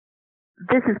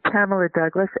This is Pamela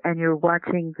Douglas, and you're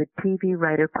watching the TV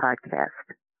Writer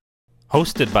Podcast.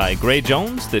 Hosted by Gray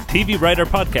Jones, the TV Writer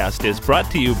Podcast is brought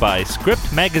to you by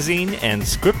Script Magazine and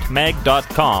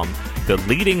ScriptMag.com, the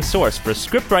leading source for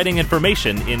scriptwriting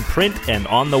information in print and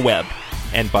on the web,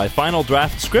 and by Final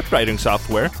Draft scriptwriting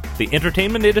software, the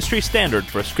entertainment industry standard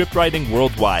for scriptwriting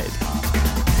worldwide.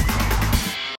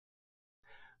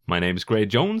 My name is Gray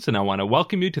Jones, and I want to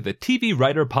welcome you to the TV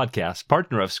Writer Podcast,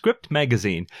 partner of Script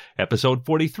Magazine, episode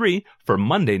 43 for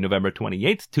Monday, November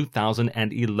 28th,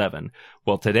 2011.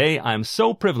 Well, today I'm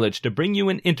so privileged to bring you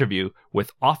an interview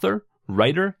with author,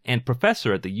 writer, and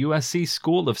professor at the USC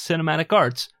School of Cinematic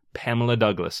Arts, Pamela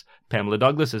Douglas. Pamela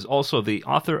Douglas is also the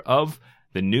author of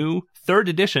the new third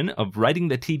edition of Writing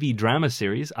the TV Drama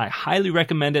Series. I highly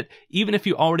recommend it. Even if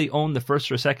you already own the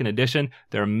first or second edition,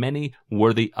 there are many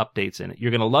worthy updates in it.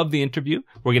 You're going to love the interview.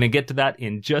 We're going to get to that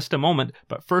in just a moment,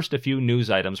 but first a few news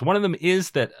items. One of them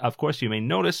is that, of course, you may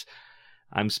notice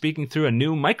I'm speaking through a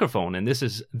new microphone, and this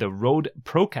is the Rode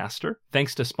Procaster,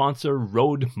 thanks to sponsor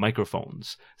Rode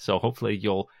Microphones. So hopefully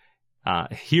you'll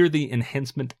hear the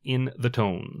enhancement in the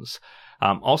tones.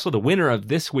 Also, the winner of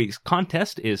this week's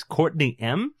contest is Courtney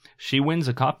M. She wins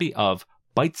a copy of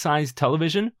Bite-Sized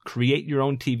Television, Create Your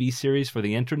Own TV Series for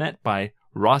the Internet by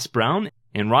Ross Brown.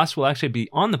 And Ross will actually be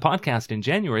on the podcast in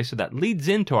January, so that leads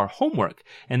into our homework,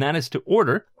 and that is to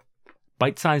order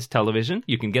Bite-Sized Television.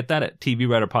 You can get that at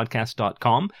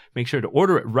tvwriterpodcast.com. Make sure to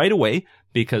order it right away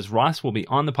because Ross will be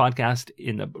on the podcast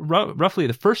in roughly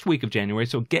the first week of January.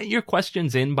 So get your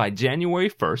questions in by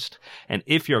January 1st. And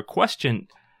if your question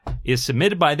is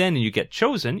submitted by then and you get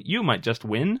chosen, you might just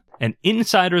win an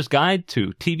Insider's Guide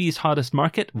to TV's Hottest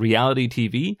Market, Reality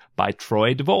TV by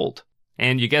Troy DeVold.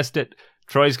 And you guessed it,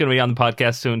 Troy's going to be on the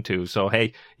podcast soon too. So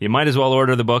hey, you might as well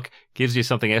order the book. Gives you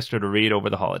something extra to read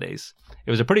over the holidays.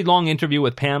 It was a pretty long interview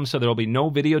with Pam, so there will be no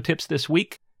video tips this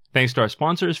week. Thanks to our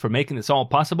sponsors for making this all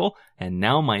possible. And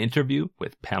now my interview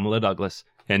with Pamela Douglas.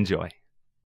 Enjoy.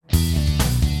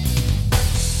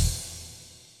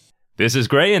 This is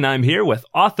Gray, and I'm here with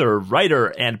author, writer,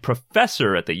 and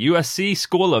professor at the USC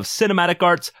School of Cinematic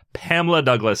Arts, Pamela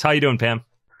Douglas. How you doing, Pam?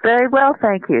 Very well,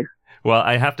 thank you. Well,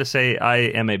 I have to say I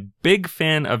am a big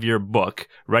fan of your book,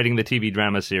 Writing the TV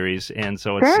Drama Series, and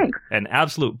so it's an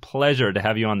absolute pleasure to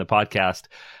have you on the podcast.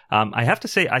 I have to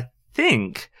say, I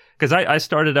think, because I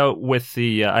started out with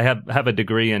the, I have a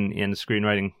degree in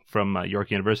screenwriting from York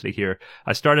University here.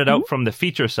 I started out from the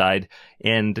feature side,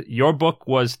 and your book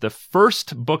was the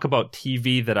first book about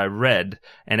TV that I read,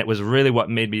 and it was really what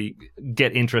made me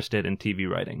get interested in TV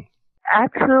writing.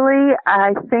 Actually,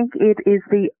 I think it is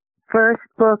the first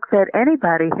book that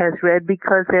anybody has read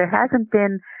because there hasn't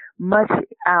been much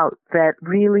out that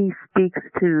really speaks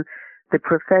to the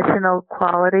professional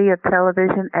quality of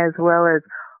television as well as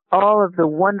all of the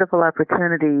wonderful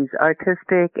opportunities,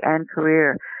 artistic and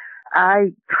career.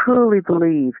 I truly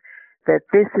believe that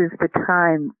this is the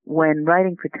time when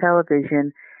writing for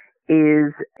television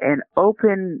is an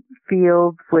open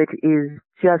field which is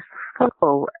just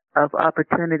full of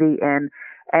opportunity and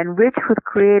rich with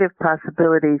creative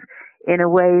possibilities in a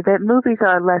way that movies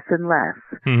are less and less.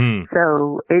 Mm-hmm.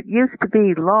 So it used to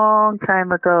be long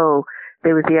time ago,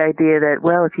 there was the idea that,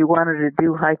 well, if you wanted to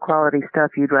do high quality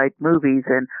stuff, you'd write movies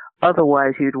and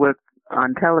otherwise you'd work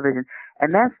on television.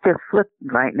 And that's just flipped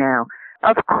right now.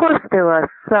 Of course, there are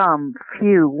some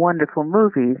few wonderful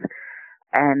movies,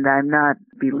 and I'm not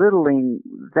belittling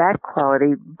that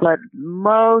quality, but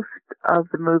most of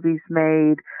the movies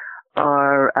made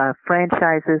are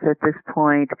franchises at this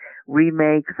point,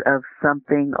 remakes of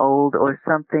something old or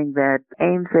something that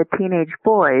aims at teenage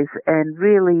boys and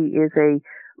really is a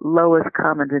lowest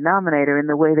common denominator in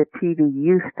the way that TV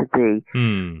used to be.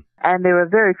 And there are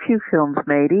very few films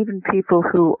made. Even people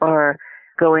who are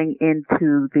going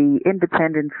into the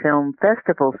independent film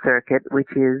festival circuit,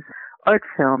 which is art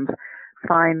films,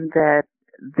 find that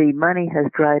the money has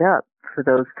dried up for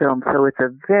those films. So it's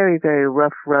a very, very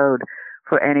rough road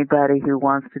for anybody who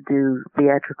wants to do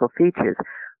theatrical features.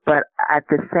 But at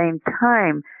the same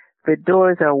time, the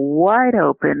doors are wide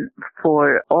open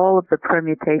for all of the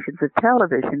permutations of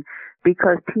television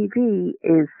because TV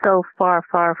is so far,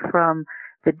 far from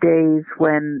the days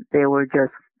when there were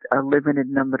just a limited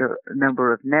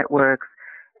number of networks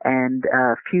and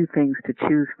few things to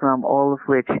choose from, all of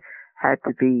which had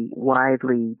to be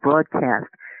widely broadcast.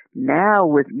 Now,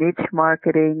 with niche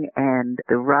marketing and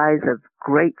the rise of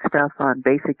great stuff on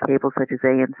basic cable such as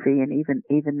AMC and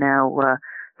even now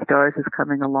Starz is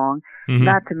coming along,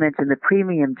 not to mention the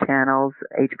premium channels,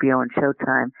 HBO and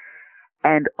Showtime,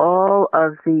 and all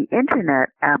of the internet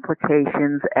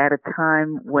applications at a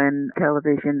time when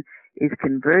television is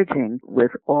converging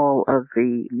with all of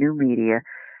the new media.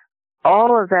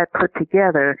 All of that put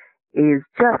together is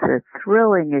just a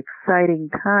thrilling, exciting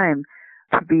time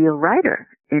to be a writer,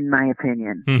 in my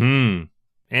opinion. Mm-hmm.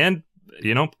 And,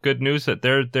 good news that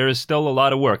there is still a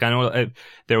lot of work. I know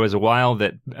there was a while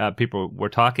that people were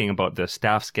talking about the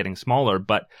staffs getting smaller,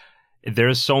 but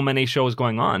there's so many shows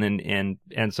going on,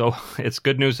 and so it's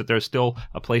good news that there's still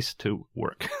a place to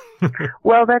work.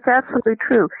 Well, that's absolutely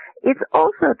true. It's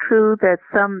also true that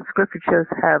some scripted shows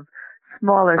have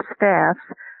smaller staffs,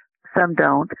 some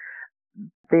don't.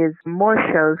 There's more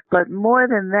shows, but more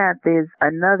than that, there's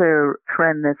another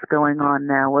trend that's going on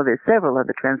now. Well, there's several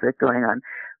other trends that are going on,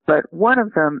 but one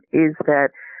of them is that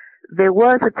there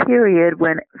was a period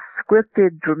when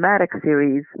scripted dramatic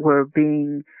series were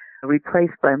being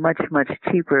replaced by much, much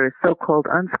cheaper so-called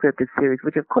unscripted series,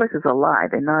 which of course is a lie.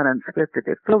 They're not unscripted.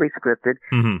 They're fully scripted.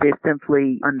 Mm-hmm. They're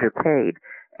simply underpaid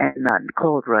and not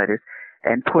cold writers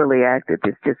and poorly acted.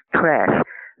 It's just trash.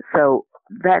 So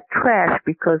that trash,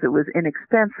 because it was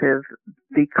inexpensive,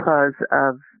 because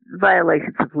of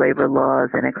violations of labor laws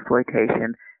and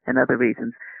exploitation and other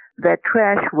reasons, that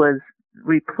trash was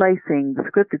replacing the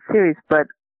scripted series, but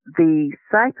the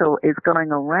cycle is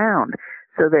going around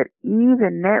so that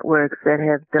even networks that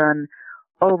have done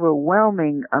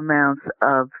overwhelming amounts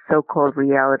of so-called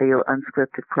reality or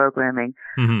unscripted programming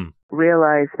mm-hmm.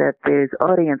 realize that there's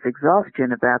audience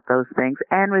exhaustion about those things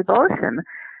and revulsion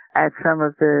at some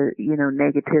of the,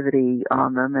 negativity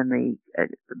on them and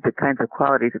the kinds of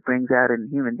qualities it brings out in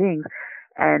human beings.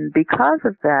 And because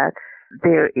of that,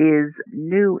 there is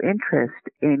new interest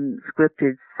in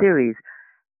scripted series.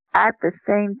 At the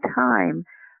same time,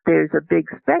 there's a big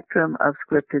spectrum of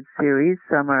scripted series.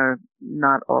 Some are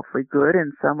not awfully good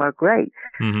and some are great.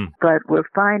 Mm-hmm. But we're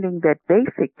finding that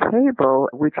basic cable,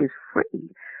 which is free,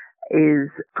 is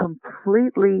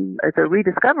completely, it's a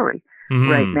rediscovery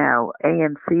right now.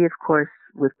 AMC, of course,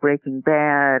 with Breaking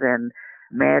Bad and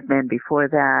Mad Men before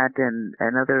that and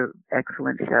other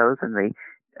excellent shows, and the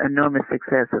enormous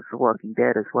success of The Walking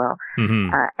Dead as well.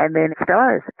 Mm-hmm. And then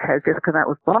Starz has just come out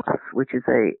with Boss, which is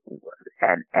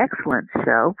an excellent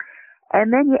show.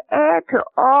 And then you add to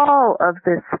all of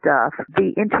this stuff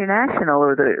the international,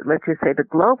 or let's just say the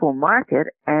global market,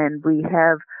 and we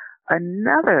have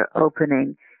another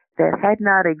opening that had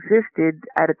not existed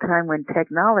at a time when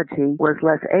technology was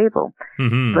less able.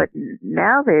 Mm-hmm. But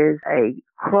now there's a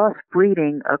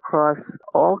cross-breeding across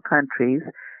all countries,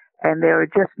 and there are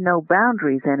just no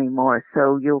boundaries anymore.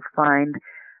 So you'll find,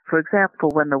 for example,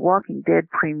 when The Walking Dead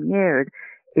premiered,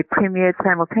 it premiered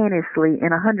simultaneously in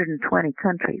 120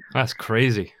 countries. That's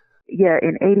crazy. Yeah,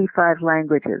 in 85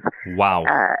 languages. Wow.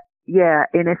 Yeah,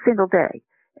 in a single day.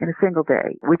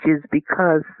 Which is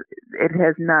because it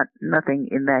has nothing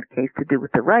in that case to do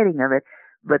with the writing of it,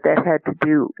 but that had to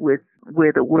do with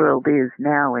where the world is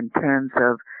now in terms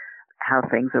of how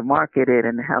things are marketed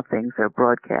and how things are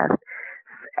broadcast.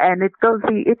 And it goes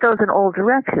in all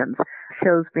directions.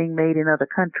 Shows being made in other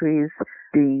countries,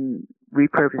 being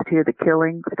repurposed here. The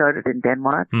Killing started in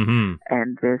Denmark,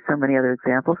 and there's so many other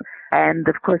examples. And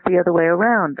of course, the other way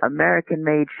around,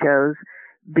 American-made shows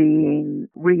being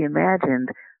reimagined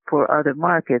for other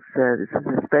markets. This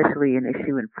is especially an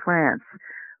issue in France,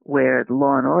 where the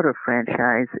Law and Order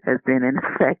franchise has been in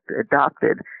effect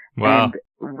adopted and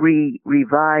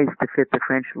revised to fit the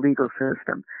French legal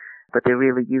system. But they're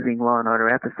really using Law and Order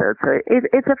episodes. So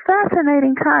it's a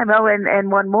fascinating time. Oh,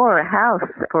 and one more, House,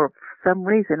 for some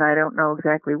reason, I don't know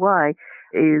exactly why,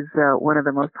 is one of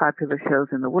the most popular shows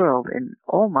in the world, in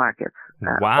all markets,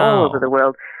 all over the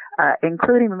world,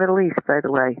 including the Middle East, by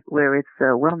the way, where it's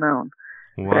well known.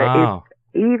 Wow.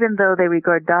 Even though they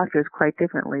regard doctors quite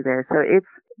differently there. So it's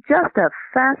just a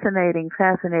fascinating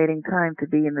time to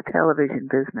be in the television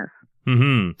business.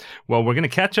 Mm-hmm. Well, we're going to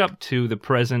catch up to the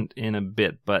present in a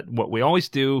bit, but what we always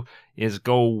do is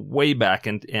go way back,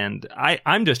 and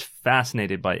I'm just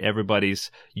fascinated by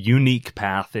everybody's unique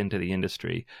path into the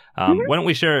industry. Why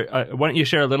don't you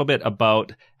share a little bit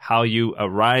about how you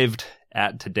arrived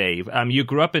at today? You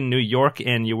grew up in New York,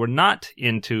 and you were not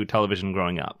into television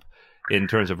growing up in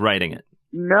terms of writing it.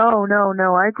 No.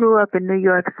 I grew up in New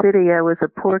York City. I was a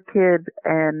poor kid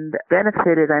and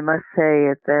benefited, I must say,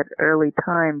 at that early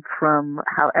time from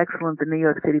how excellent the New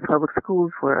York City public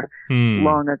schools were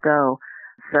long ago.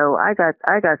 So I got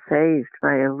saved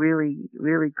by a really,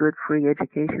 really good free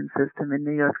education system in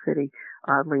New York City,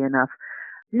 oddly enough.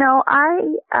 No,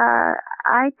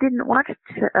 I didn't watch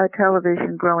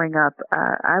television growing up.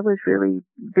 I was really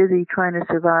busy trying to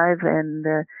survive and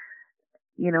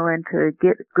to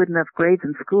get good enough grades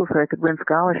in school so I could win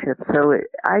scholarships. So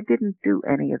I didn't do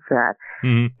any of that.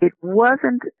 Mm-hmm. It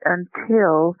wasn't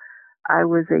until I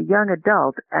was a young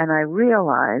adult, and I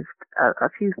realized a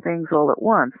few things all at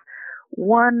once.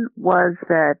 One was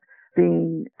that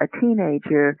being a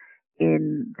teenager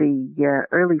in the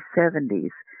early 70s,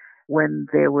 when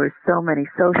there were so many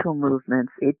social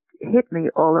movements, it hit me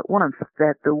all at once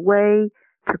that the way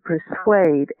to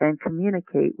persuade and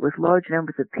communicate with large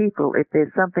numbers of people, if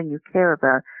there's something you care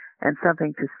about and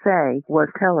something to say, was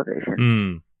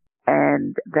television.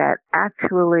 And that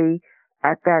actually,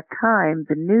 at that time,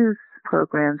 the news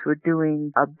programs were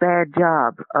doing a bad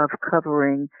job of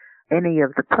covering any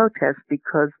of the protests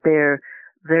because their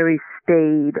very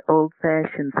staid,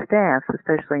 old-fashioned staffs,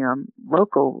 especially on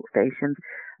local stations,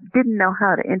 didn't know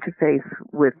how to interface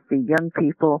with the young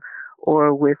people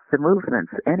or with the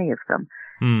movements, any of them.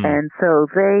 And so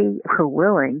they were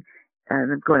willing,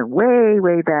 and going way,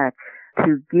 way back,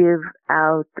 to give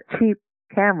out cheap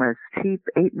cameras, cheap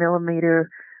 8mm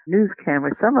news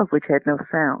cameras, some of which had no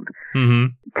sound,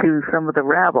 to some of the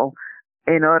rabble,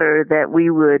 in order that we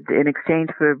would, in exchange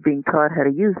for being taught how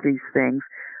to use these things,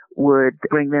 would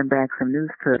bring them back some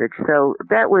news footage. So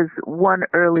that was one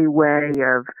early way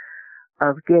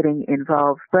of getting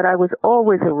involved. But I was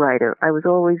always a writer. I was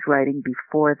always writing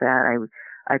before that.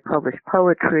 I published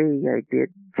poetry. I did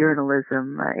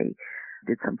journalism. I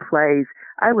did some plays.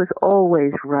 I was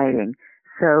always writing.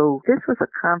 So this was a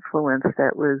confluence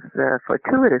that was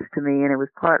fortuitous to me, and it was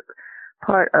part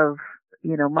of,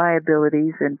 my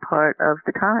abilities and part of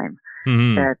the time,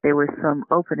 that there were some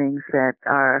openings that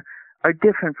are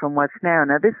different from what's now.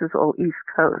 Now, this is all East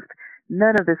Coast.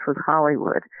 None of this was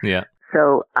Hollywood. Yeah.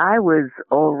 So I was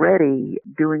already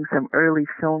doing some early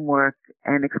film work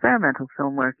and experimental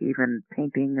film work, even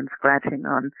painting and scratching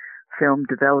on film,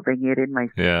 developing it in my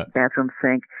bathroom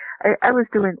sink. I was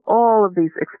doing all of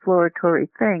these exploratory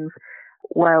things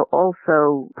while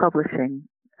also publishing,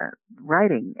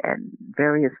 writing in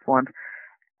various forms,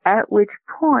 at which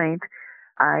point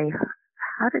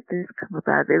how did this come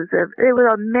about? There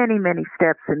were many, many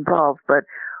steps involved, but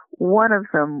one of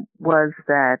them was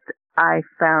that I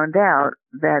found out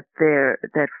that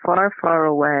far, far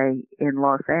away in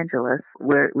Los Angeles,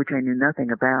 which I knew nothing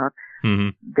about,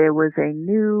 there was a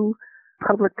new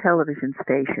public television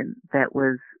station that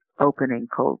was opening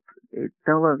it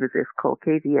no longer exists, called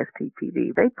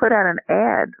KVST-TV. They put out an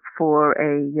ad for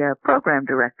a program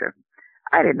director.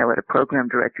 I didn't know what a program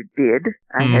director did.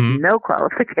 I had no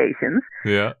qualifications.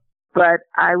 Yeah. But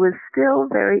I was still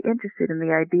very interested in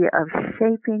the idea of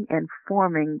shaping and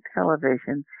forming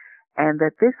television, and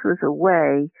that this was a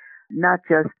way not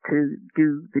just to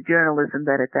do the journalism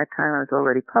that at that time I was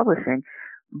already publishing,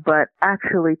 but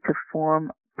actually to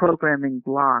form programming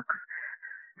blocks.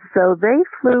 So they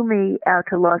flew me out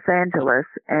to Los Angeles,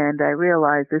 and I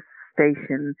realized this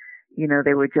station,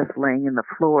 they were just laying in the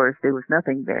floors. There was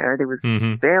nothing there. There was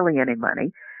barely any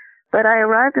money. But I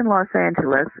arrived in Los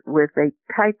Angeles with a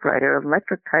typewriter,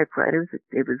 electric typewriter.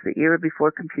 It was the era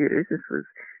before computers. This was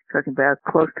talking about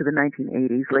close to the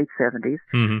 1980s, late 70s.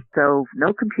 So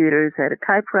no computers, I had a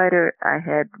typewriter. I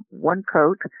had one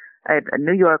coat. I had a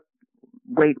New York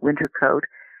weight winter coat,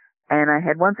 and I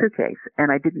had one suitcase.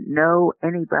 And I didn't know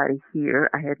anybody here.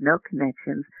 I had no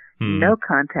connections, no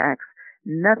contacts,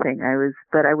 nothing.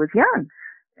 But I was young.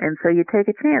 And so you take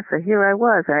a chance. So here I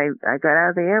was. I got out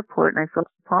of the airport and I saw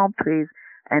palm trees,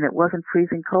 and it wasn't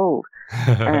freezing cold.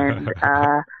 And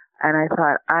I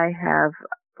thought, I have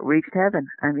reached heaven.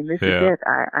 I mean, this is it.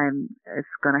 It's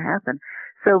going to happen.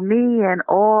 So me and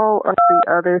all of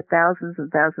the other thousands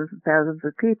and thousands and thousands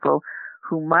of people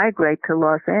who migrate to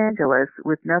Los Angeles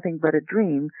with nothing but a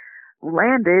dream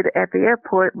landed at the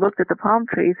airport, looked at the palm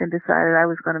trees, and decided I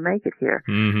was going to make it here.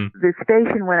 The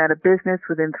station went out of business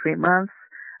within 3 months.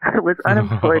 I was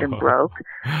unemployed and broke.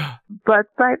 But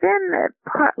by then,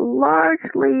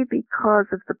 largely because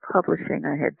of the publishing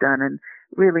I had done and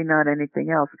really not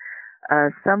anything else,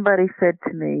 somebody said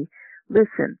to me,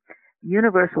 listen,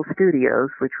 Universal Studios,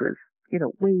 which was,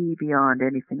 way beyond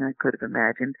anything I could have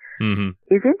imagined,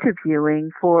 is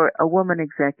interviewing for a woman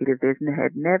executive. There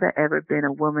had never, ever been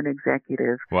a woman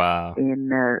executive in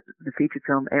the feature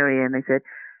film area. And they said,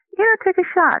 take a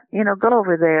shot, go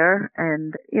over there.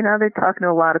 And, they're talking to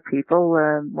a lot of people.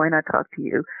 Why not talk to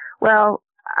you? Well,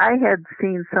 I had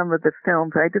seen some of the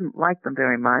films. I didn't like them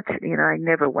very much. I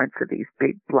never went for these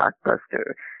big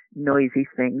blockbuster, noisy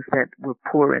things that were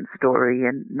poor in story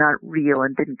and not real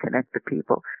and didn't connect to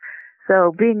people.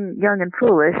 So being young and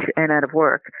foolish and out of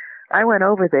work, I went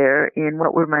over there in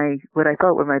what I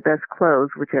thought were my best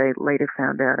clothes, which I later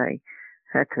found out I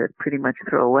had to pretty much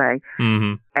throw away,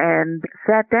 Mm-hmm. and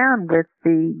sat down with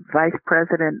the vice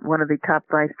president, one of the top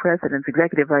vice presidents,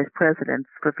 executive vice presidents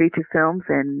for feature films,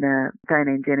 and a guy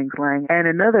named Jennings Lang, and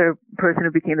another person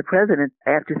who became the president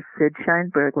after Sid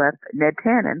Sheinberg left, Ned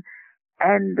Tannen.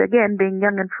 And again, being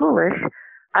young and foolish,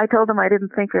 I told them I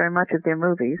didn't think very much of their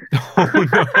movies. Oh,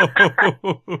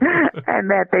 no.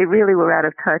 And that they really were out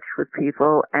of touch with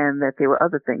people and that there were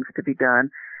other things to be done.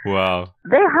 Wow.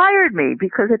 They hired me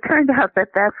because it turned out that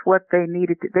that's what they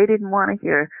needed to. They didn't want to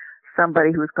hear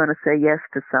somebody who was going to say yes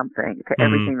to something, to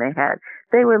everything they had.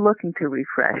 They were looking to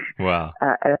refresh. Wow.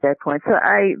 At that point. So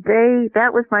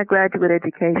that was my graduate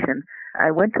education.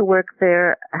 I went to work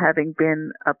there having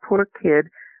been a poor kid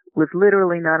with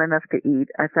literally not enough to eat.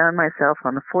 I found myself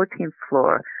on the 14th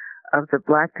floor of the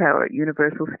Black Tower at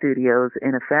Universal Studios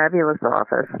in a fabulous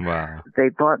office. Wow. They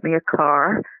bought me a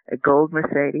car, a gold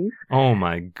Mercedes. Oh,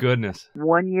 my goodness.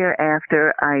 1 year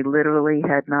after, I literally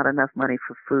had not enough money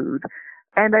for food.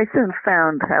 And I soon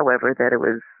found, however, that it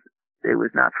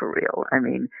was not for real. I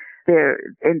mean, their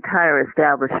entire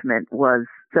establishment was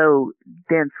so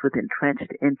dense with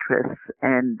entrenched interests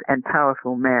and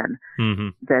powerful men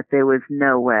that there was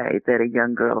no way that a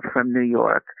young girl from New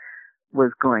York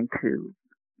was going to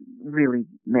really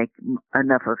make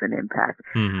enough of an impact.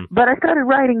 But I started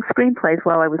writing screenplays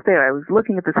while I was there. I was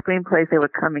looking at the screenplays that were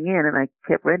coming in, and I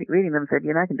kept reading them and said,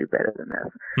 I can do better than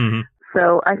this.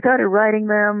 So I started writing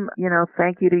them,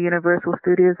 thank you to Universal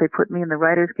Studios. They put me in the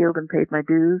Writers Guild and paid my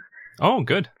dues. Oh,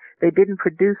 good. They didn't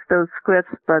produce those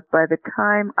scripts, but by the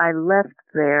time I left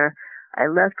there, I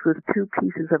left with two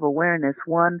pieces of awareness.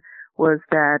 One was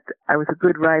that I was a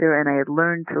good writer and I had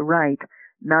learned to write,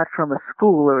 not from a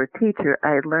school or a teacher.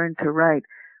 I had learned to write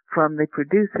from the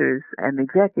producers and the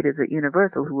executives at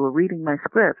Universal who were reading my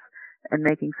scripts and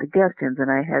making suggestions.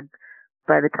 And I had,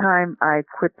 by the time I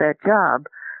quit that job,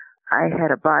 I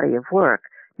had a body of work.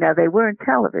 Now, they weren't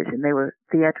television, they were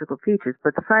theatrical features,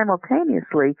 but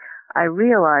simultaneously, I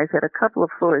realized that a couple of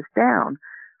floors down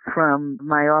from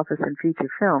my office in feature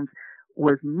films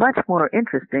was much more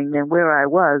interesting than where I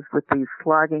was with these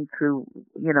slogging through,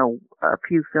 a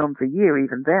few films a year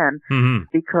even then,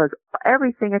 because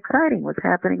everything exciting was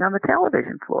happening on the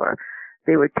television floor.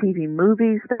 There were TV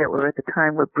movies that were at the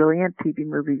time were brilliant. TV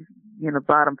movies,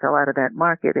 bottom fell out of that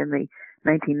market in the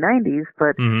 1990s,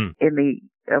 but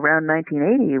around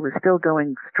 1980, it was still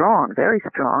going strong, very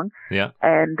strong. Yeah.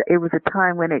 And it was a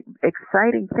time when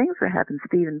exciting things were happening.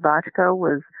 Stephen Bochco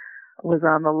was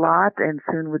on the lot and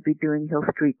soon would be doing Hill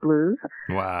Street Blues.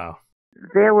 Wow.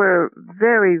 There were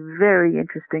very, very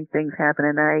interesting things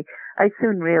happening. I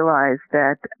soon realized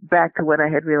that, back to what I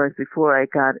had realized before I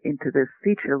got into this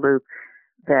feature loop,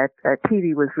 that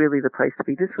TV was really the place to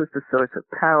be. This was the source of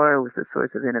power, it was the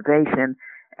source of innovation,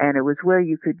 and it was where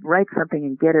you could write something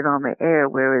and get it on the air,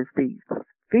 whereas the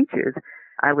features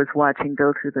I was watching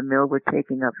go through the mill were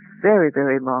taking a very,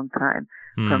 very long time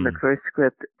from the first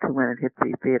script to when it hit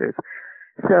the theaters.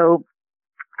 So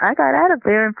I got out of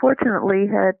there and fortunately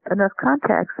had enough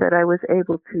contacts that I was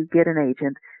able to get an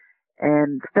agent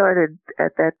and started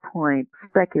at that point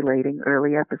speculating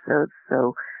early episodes.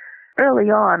 So early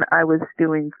on, I was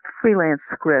doing freelance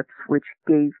scripts, which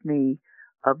gave me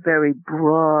a very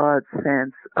broad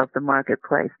sense of the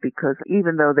marketplace, because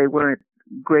even though they weren't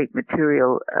great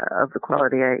material of the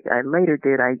quality I later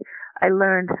did, I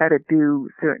learned how to do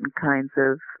certain kinds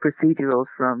of procedurals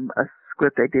from a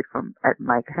script I did at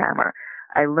Mike Hammer.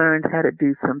 I learned how to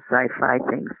do some sci-fi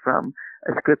things from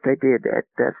a script I did at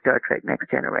Star Trek Next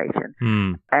Generation.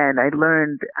 And I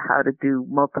learned how to do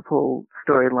multiple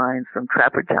storylines from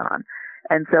Trapper John.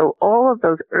 And so all of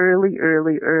those early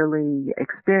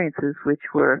experiences, which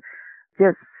were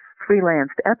just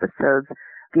freelanced episodes,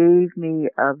 gave me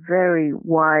a very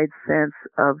wide sense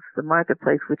of the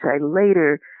marketplace, which I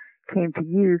later came to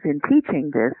use in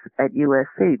teaching this at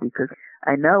USC, because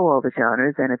I know all the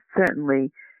genres, and it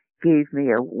certainly gave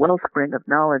me a wellspring of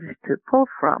knowledge to pull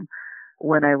from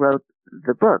when I wrote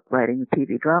the book, writing the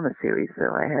TV drama series. So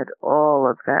I had all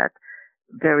of that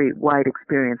very wide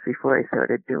experience before I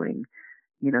started doing,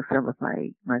 some of my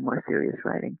more serious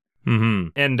writing.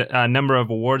 And a number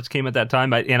of awards came at that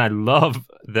time. And I love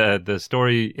the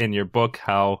story in your book,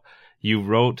 how you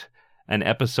wrote an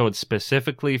episode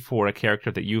specifically for a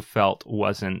character that you felt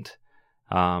wasn't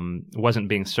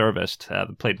being serviced,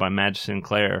 played by Madge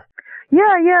Sinclair.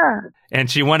 Yeah. And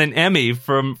she won an Emmy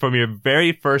from your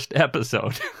very first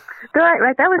episode.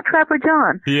 Right. That was Trapper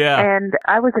John. Yeah. And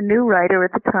I was a new writer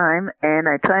at the time, and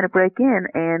I tried to break in,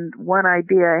 and one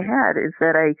idea I had is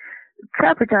that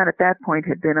Trapper John at that point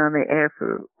had been on the air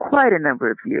for quite a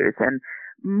number of years, and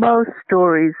most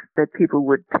stories that people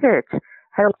would pitch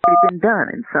had already been done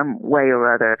in some way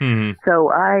or other. Mm-hmm.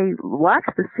 So I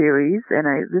watched the series, and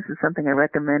this is something I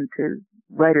recommend to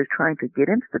writers trying to get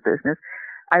into the business.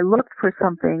 I looked for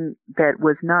something that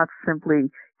was not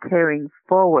simply carrying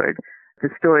forward the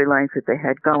storylines that they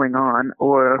had going on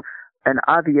or an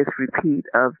obvious repeat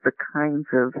of the kinds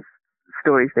of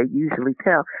stories they usually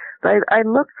tell. But I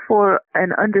looked for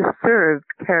an underserved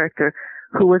character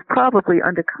who was probably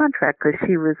under contract because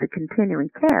she was a continuing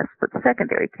cast, but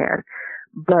secondary cast.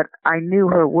 But I knew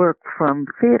her work from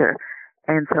theater.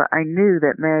 And so I knew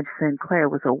that Madge St. Clair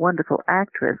was a wonderful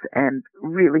actress and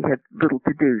really had little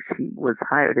to do. She was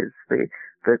hired as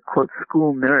the quote,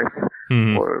 school nurse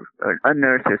or a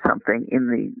nurse or something in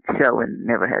the show and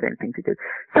never had anything to do.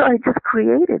 So I just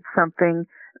created something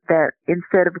that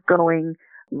instead of going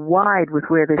wide with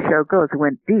where the show goes,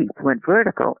 went deep, went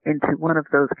vertical into one of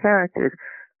those characters,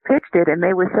 pitched it, and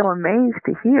they were so amazed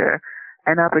to hear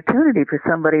an opportunity for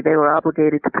somebody they were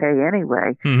obligated to pay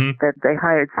anyway, that they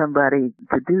hired somebody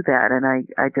to do that, and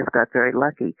I just got very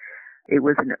lucky. It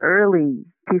was an early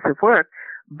piece of work,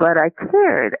 but I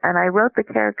cared, and I wrote the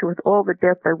character with all the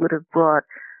depth I would have brought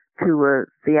to a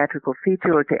theatrical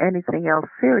feature or to anything else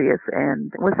serious,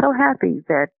 and was so happy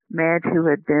that Madge, who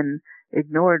had been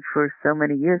ignored for so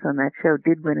many years on that show,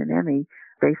 did win an Emmy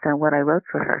based on what I wrote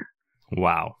for her.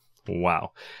 Wow.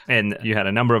 And you had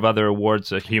a number of other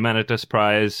awards, a Humanitas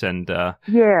Prize and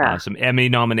some Emmy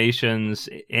nominations,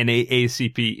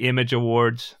 NAACP Image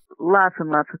Awards. Lots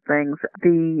and lots of things.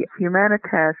 The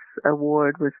Humanitas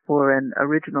Award was for an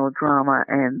original drama,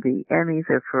 and the Emmys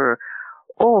are for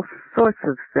all sorts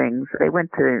of things. They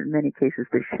went to, in many cases,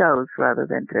 to shows rather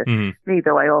than to me,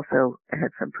 though I also had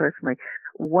some personally.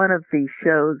 One of the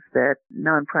shows that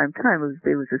non-prime time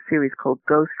there was a series called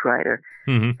Ghost Rider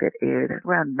that aired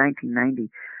around 1990.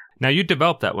 Now, you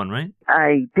developed that one, right?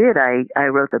 I did. I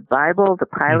wrote the Bible, the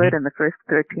pilot, and the first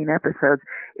 13 episodes.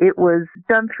 It was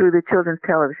done through the Children's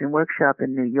Television Workshop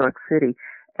in New York City,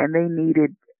 and they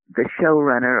needed the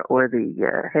showrunner or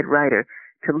the head writer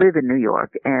to live in New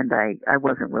York, and I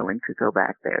wasn't willing to go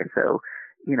back there. So,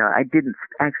 I didn't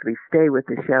actually stay with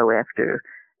the show after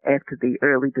the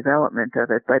early development of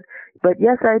it. But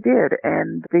yes, I did.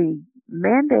 And the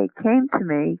mandate came to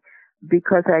me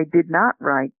because I did not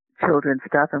write children's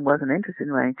stuff and wasn't interested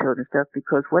in writing children's stuff,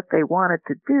 because what they wanted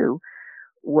to do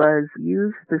was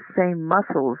use the same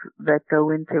muscles that go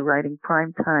into writing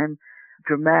primetime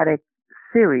dramatic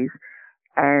series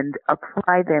and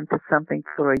apply them to something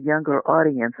for a younger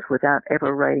audience without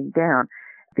ever writing down.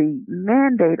 The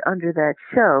mandate under that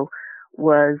show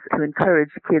was to encourage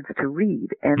kids to read.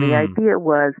 And the idea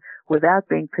was, without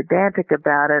being pedantic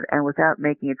about it and without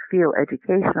making it feel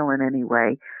educational in any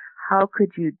way, how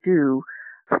could you do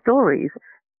stories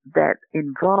that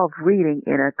involve reading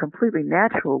in a completely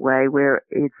natural way where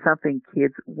it's something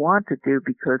kids want to do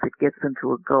because it gets them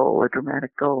to a goal, a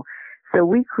dramatic goal. So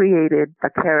we created a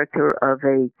character of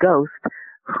a ghost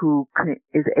who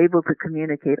is able to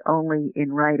communicate only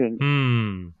in writing.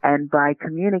 And by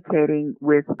communicating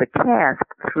with the cast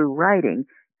through writing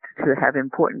to have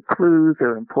important clues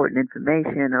or important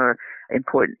information or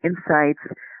important insights,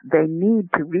 they need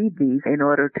to read these in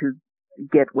order to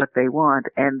get what they want.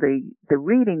 And the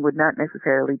reading would not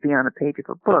necessarily be on a page of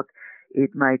a book.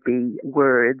 It might be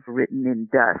words written in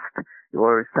dust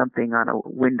or something on a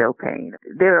window pane.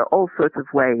 There are all sorts of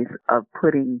ways of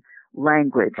putting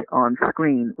language on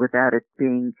screen without it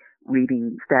being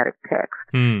reading static text.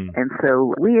 And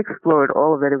so we explored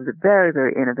all of it. It was a very,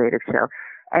 very innovative show.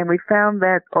 And we found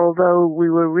that although we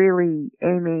were really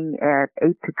aiming at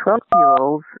 8 to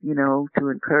 12-year-olds, to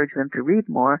encourage them to read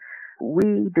more,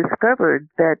 we discovered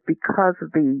that because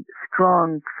of the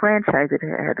strong franchise, it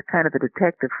had kind of a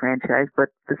detective franchise, but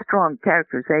the strong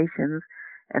characterizations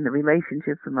and the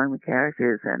relationships among the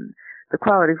characters and the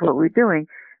quality of what we're doing,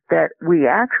 that we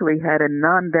actually had a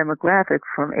non-demographic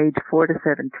from age 4 to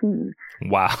 17.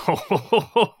 Wow.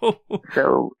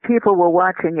 So people were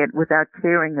watching it without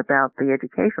caring about the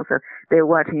educational stuff. They were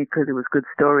watching it because it was good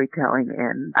storytelling,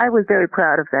 and I was very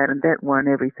proud of that, and that won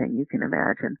everything you can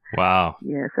imagine. Wow.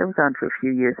 Yes, I was on for a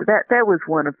few years. So that was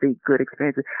one of the good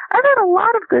experiences. I've had a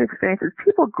lot of good experiences.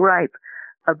 People gripe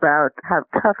about how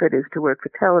tough it is to work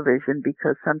for television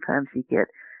because sometimes you get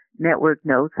network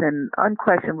notes, and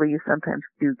unquestionably you sometimes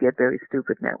do get very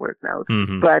stupid network notes.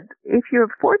 But if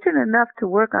you're fortunate enough to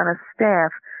work on a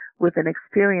staff with an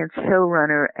experienced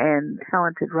showrunner and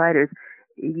talented writers,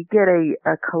 you get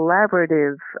a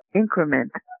collaborative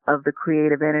increment of the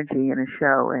creative energy in a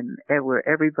show, and where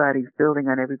everybody's building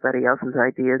on everybody else's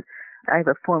ideas. I have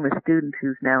a former student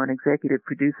who's now an executive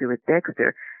producer at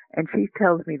Dexter, and she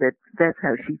tells me that that's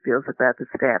how she feels about the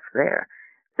staff there.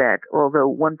 That although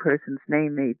one person's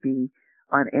name may be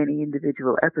on any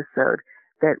individual episode,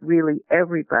 that really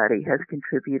everybody has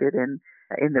contributed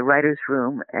in the writer's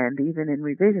room and even in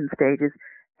revision stages,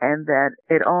 and that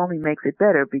it only makes it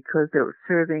better because they're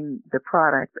serving the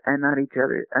product and not each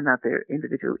other, and not their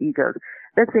individual egos.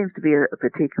 That seems to be a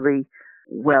particularly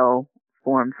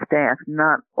well-formed staff.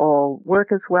 Not all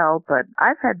work as well, but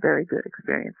I've had very good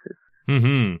experiences.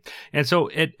 Mm-hmm. And so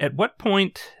at what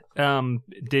point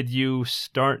did you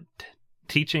start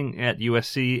teaching at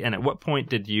USC, and at what point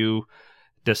did you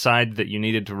decide that you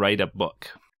needed to write a book?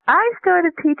 I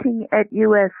started teaching at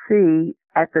USC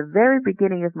at the very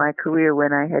beginning of my career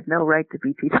when I had no right to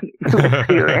be teaching at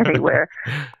USC or anywhere.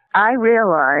 I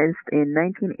realized in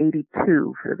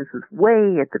 1982, so this was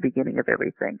way at the beginning of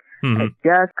everything. Mm-hmm. I'd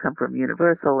just come from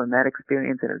Universal and that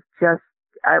experience, and it was just,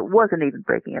 I wasn't even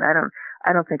breaking it. I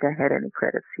don't think I had any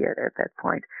credits yet at that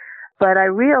point. But I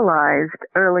realized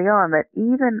early on that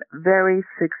even very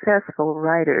successful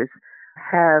writers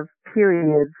have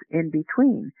periods in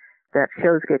between, that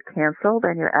shows get canceled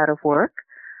and you're out of work,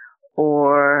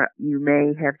 or you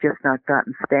may have just not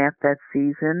gotten staff that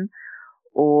season,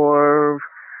 or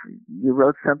you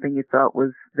wrote something you thought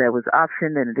was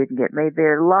optioned and it didn't get made.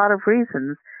 There are a lot of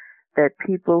reasons that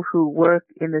people who work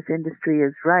in this industry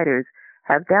as writers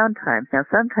have downtimes. Now,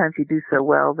 sometimes you do so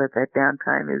well that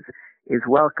downtime is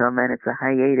welcome, and it's a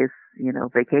hiatus,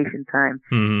 vacation time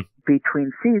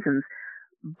between seasons.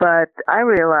 But I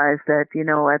realized that,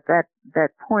 at that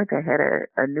point I had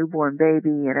a newborn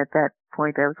baby, and at that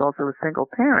point I was also a single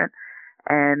parent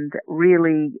and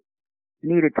really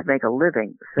needed to make a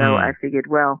living. So I figured,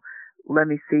 well, let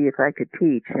me see if I could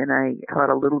teach. And I taught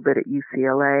a little bit at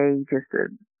UCLA, just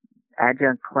an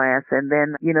adjunct class. And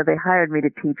then, they hired me to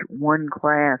teach one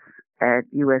class at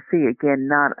USC, again,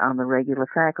 not on the regular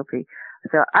faculty.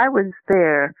 So I was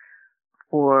there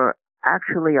for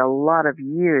actually a lot of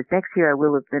years. Next year I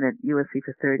will have been at USC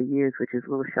for 30 years, which is a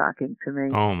little shocking to me.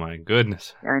 Oh my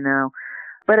goodness. I know.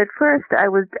 But at first I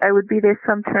would be there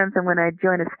some terms, and when I'd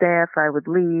join a staff I would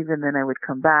leave and then I would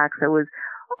come back. So I was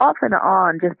off and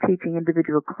on just teaching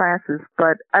individual classes,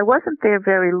 but I wasn't there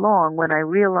very long when I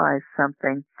realized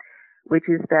something, which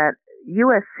is that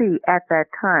USC at that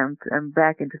time, and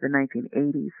back into the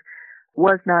 1980s,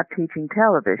 was not teaching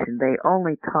television. They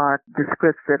only taught the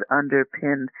scripts that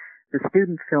underpinned the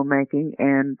student filmmaking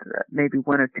and maybe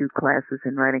one or two classes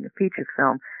in writing a feature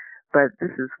film. But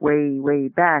this is way, way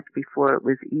back before it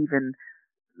was even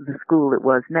the school it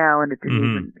was now, and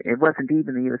it wasn't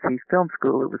even the USC Film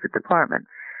School, it was a department.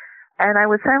 And I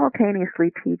was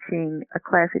simultaneously teaching a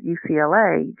class at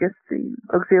UCLA, just the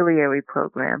auxiliary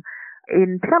program,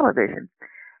 in television.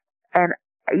 And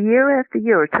year after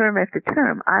year, or term after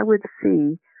term, I would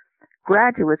see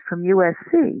graduates from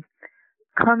USC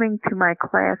coming to my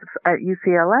class at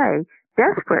UCLA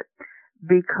desperate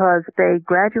because they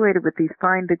graduated with these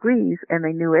fine degrees and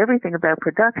they knew everything about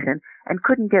production and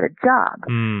couldn't get a job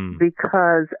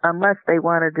because unless they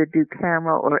wanted to do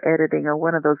camera or editing or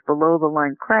one of those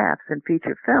below-the-line crafts in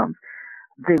feature films,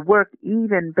 the work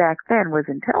even back then was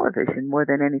in television more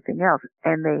than anything else,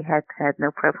 and they had no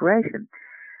preparation.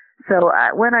 So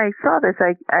when I saw this,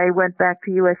 I went back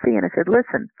to USC and I said,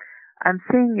 listen, I'm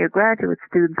seeing your graduate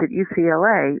students at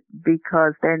UCLA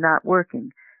because they're not working.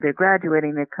 They're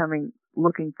graduating, they're coming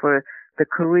looking for the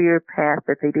career path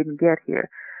that they didn't get here.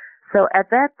 So at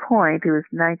that point, it was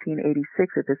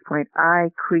 1986 at this point,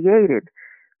 I created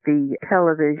the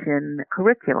television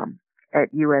curriculum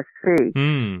at USC.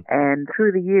 And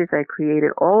through the years, I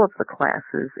created all of the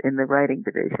classes in the writing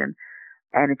division.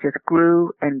 And it just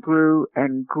grew and grew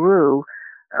and grew.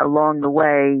 Along the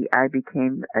way, I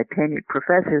became a tenured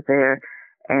professor there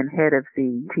and head of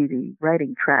the TV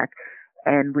writing track.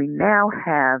 And we now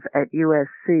have at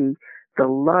USC the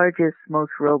largest,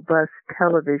 most robust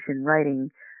television writing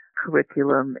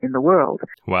curriculum in the world.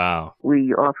 Wow.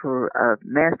 We offer a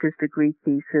master's degree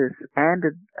thesis and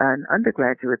an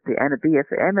undergraduate and a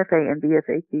MFA and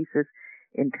BFA thesis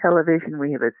in television.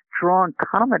 We have a strong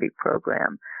comedy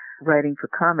program, writing for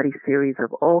comedy series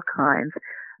of all kinds.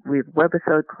 We have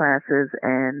webisode classes,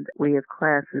 and we have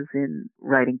classes in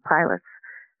writing pilots,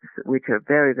 which are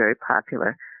very, very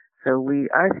popular. So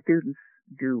our students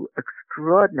do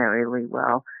extraordinarily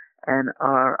well and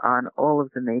are on all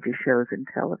of the major shows in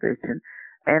television.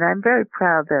 And I'm very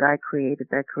proud that I created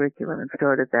that curriculum and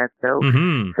started that.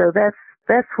 So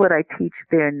that's what I teach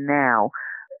there now,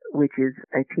 which is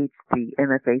I teach the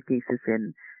MFA thesis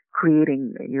in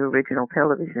creating your original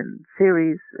television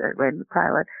series, writing the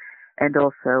pilot, and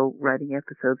also writing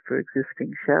episodes for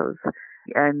existing shows.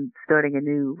 I'm starting a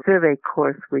new survey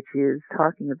course, which is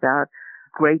talking about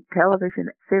great television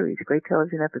series, great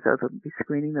television episodes. We'll be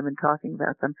screening them and talking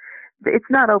about them. It's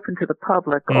not open to the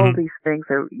public. Mm-hmm. All these things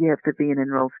you have to be an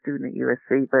enrolled student at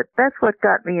USC, but that's what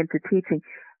got me into teaching.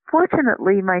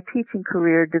 Fortunately, my teaching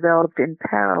career developed in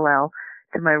parallel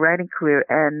to my writing career,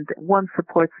 and one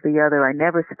supports the other. I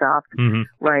never stopped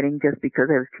writing just because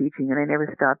I was teaching, and I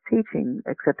never stopped teaching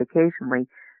except occasionally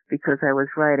because I was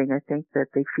writing. I think that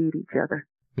they feed each other.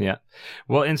 Yeah.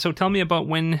 Well, and so tell me about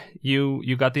when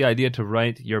you got the idea to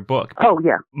write your book. Oh,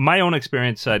 yeah. My own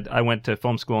experience, I went to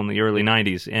film school in the early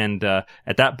 90s, and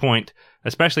at that point,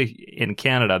 especially in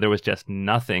Canada, there was just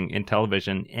nothing in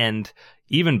television, and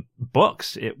even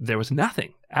books, there was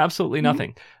nothing, absolutely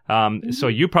nothing. So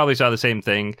you probably saw the same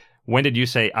thing. When did you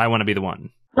say, I want to be the one?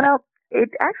 Well, it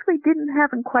actually didn't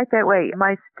happen quite that way.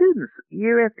 My students,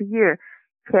 year after year,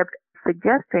 kept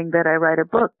suggesting that I write a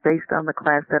book based on the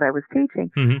class that I was teaching,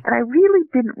 and I really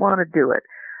didn't want to do it.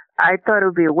 I thought it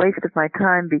would be a waste of my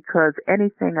time because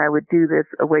anything I would do this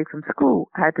away from school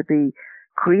had to be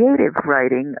creative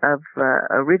writing of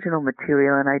original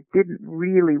material, and I didn't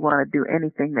really want to do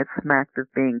anything that smacked of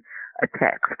being a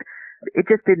text. It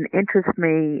just didn't interest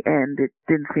me, and it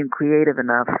didn't seem creative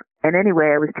enough. And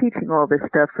anyway, I was teaching all this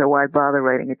stuff, so why bother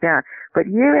writing it down? But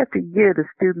year after year, the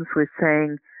students were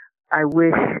saying, I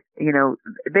wish,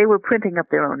 they were printing up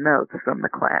their own notes from the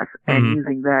class and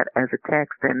using that as a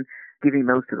text and giving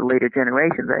those to the later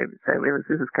generations. I realized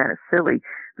this is kind of silly.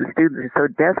 The students are so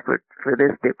desperate for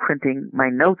this, they're printing my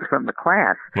notes from the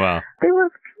class. Wow. There were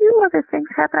a few other things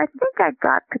happen. I think I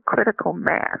got to critical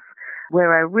mass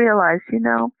where I realized,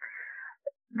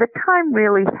 the time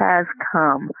really has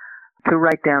come to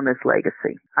write down this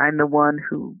legacy. I'm the one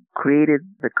who created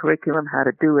the curriculum, how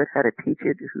to do it, how to teach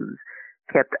it, who's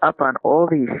kept up on all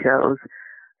these shows.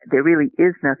 There really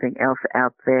is nothing else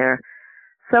out there.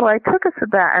 So I took a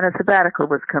sabbatical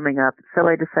was coming up, so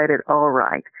I decided, all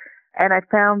right. And I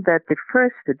found that the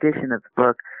first edition of the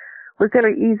book was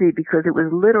very easy because it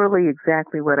was literally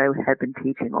exactly what I had been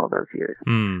teaching all those years.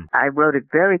 I wrote it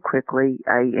very quickly.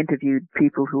 I interviewed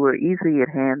people who were easy at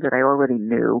hand that I already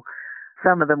knew.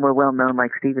 Some of them were well known,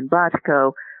 like Stephen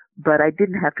Bochco, but I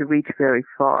didn't have to reach very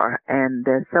far. And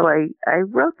so I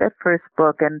wrote that first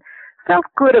book and felt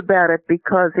good about it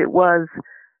because it was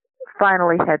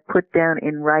finally had put down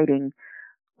in writing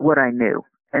what I knew.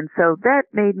 And so that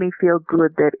made me feel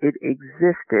good that it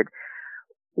existed.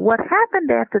 What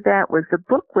happened after that was the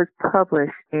book was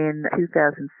published in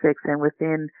 2006, and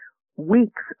within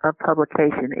weeks of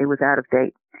publication, it was out of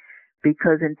date.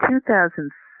 Because in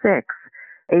 2006,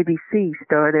 ABC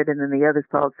started, and then the others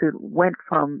followed suit, went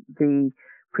from the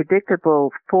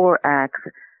predictable 4 acts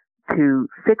to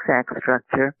 6-act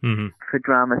structure for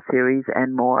drama series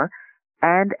and more.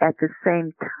 And at the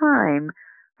same time,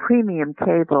 premium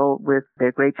cable with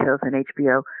their great shows on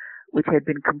HBO, which had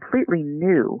been completely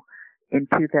new in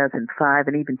 2005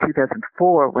 and even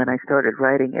 2004 when I started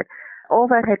writing it, all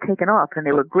that had taken off, and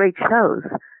there were great shows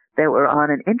that were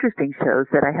on and interesting shows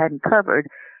that I hadn't covered.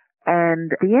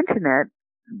 And the Internet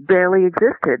barely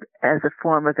existed as a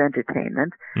form of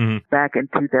entertainment back in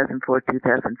 2004,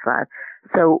 2005.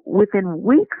 So within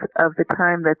weeks of the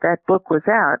time that book was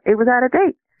out, it was out of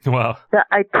date. Wow.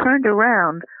 I turned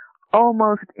around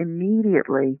almost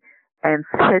immediately and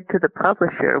said to the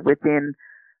publisher within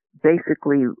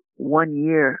basically 1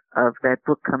 year of that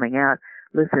book coming out,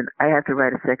 listen, I have to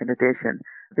write a second edition.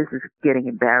 This is getting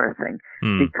embarrassing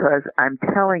because I'm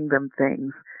telling them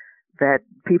things that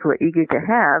people are eager to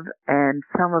have, and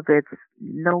some of it's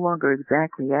no longer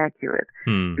exactly accurate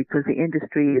because the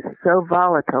industry is so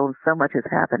volatile and so much has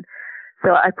happened.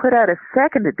 So I put out a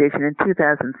second edition in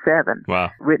 2007,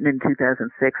 written in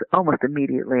 2006, almost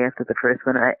immediately after the first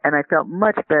one. And I felt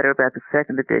much better about the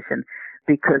second edition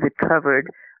because it covered,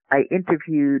 I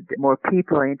interviewed more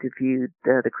people. I interviewed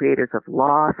the creators of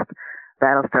Lost,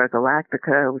 Battlestar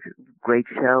Galactica, which is a great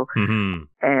show,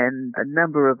 and a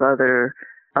number of other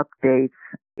updates.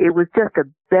 It was just a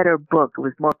better book. It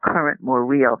was more current, more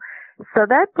real. So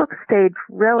that book stayed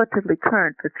relatively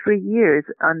current for 3 years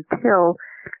until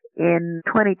in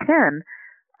 2010,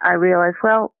 I realized,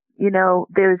 well,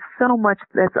 there's so much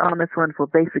that's on this wonderful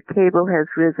basic cable has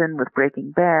risen with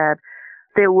Breaking Bad.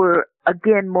 There were,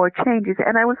 again, more changes.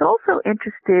 And I was also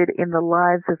interested in the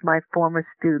lives of my former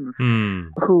students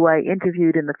who I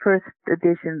interviewed in the first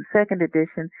edition, second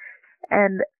edition,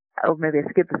 and maybe I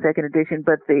skipped the second edition,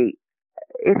 but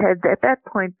it had at that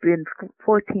point been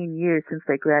 14 years since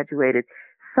they graduated.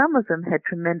 Some of them had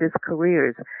tremendous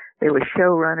careers. They were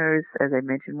showrunners, as I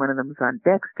mentioned. One of them was on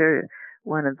Dexter.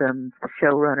 One of them, the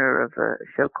showrunner of a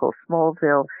show called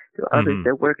Smallville. To others,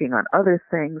 they're working on other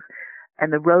things,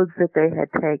 and the roads that they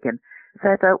had taken. So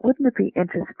I thought, wouldn't it be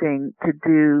interesting to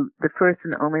do the first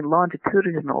and only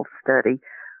longitudinal study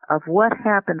of what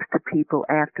happens to people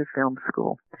after film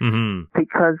school? Mm-hmm.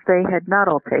 Because they had not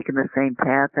all taken the same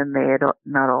path, and they had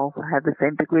not all had the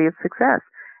same degree of success,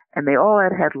 and they all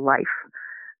had life,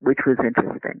 which was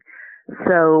interesting.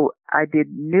 So I did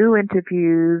new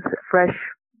interviews, fresh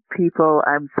people.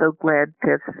 I'm so glad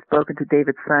to have spoken to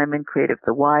David Simon, creator of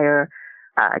The Wire.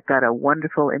 I got a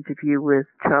wonderful interview with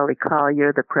Charlie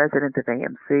Collier, the president of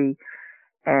AMC,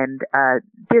 and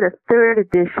did a third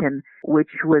edition, which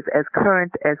was as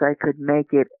current as I could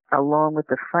make it, along with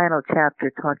the final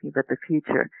chapter talking about the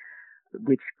future,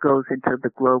 which goes into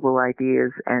the global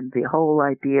ideas and the whole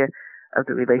idea of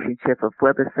the relationship of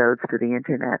webisodes to the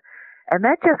internet. And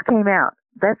that just came out.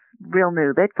 That's real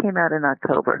new. That came out in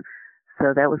October.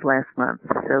 So that was last month.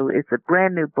 So it's a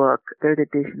brand new book, third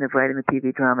edition of Writing the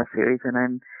TV Drama Series,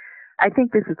 and I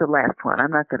think this is the last one.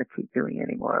 I'm not going to keep doing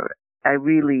anymore. I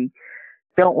really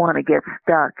don't want to get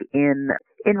stuck in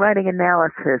writing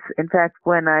analysis. In fact,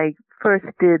 when I first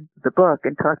did the book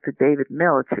and talked to David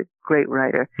Milch, a great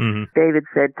writer, mm-hmm. David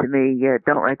said to me,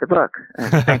 don't write the book.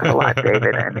 Thanks a lot,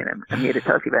 David. I mean, I'm here to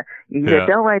talk to you about it. He said,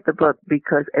 don't write the book,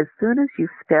 because as soon as you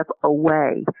step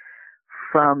away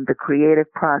from the creative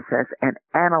process and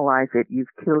analyze it, you've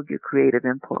killed your creative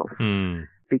impulse.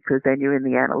 Because then you're in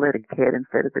the analytic head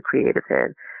instead of the creative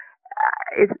head.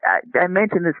 I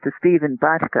mentioned this to Stephen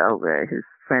Bochco, his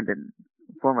friend and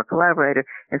former collaborator,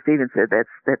 and Stephen said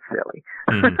that's silly.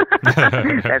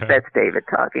 That's David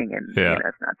talking, and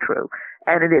that's not true,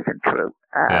 and it isn't true.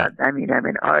 I mean, I'm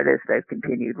an artist. I've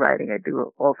continued writing. I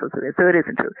do all sorts of things, so it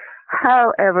isn't true.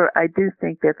 However, I do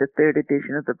think that the third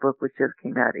edition of the book, which just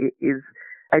came out,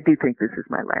 I do think this is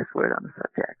my last word on the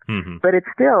subject. Mm-hmm. But it's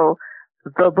still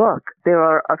the book. There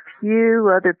are a few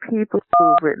other people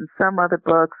who've written some other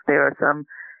books. There are some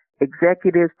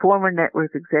executives, former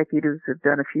network executives, who've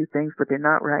done a few things, but they're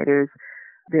not writers.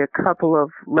 There are a couple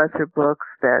of lesser books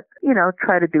that,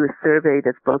 try to do a survey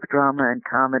that's both drama and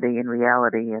comedy and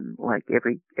reality and like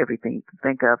everything you can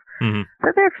think of. Mm-hmm.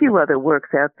 So there are a few other works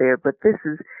out there, but this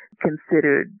is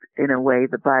considered, in a way,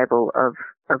 the Bible of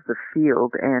the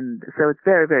field. And so it's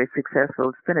very, very successful.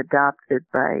 It's been adopted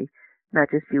by not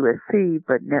just USC,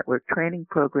 but network training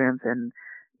programs and,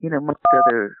 most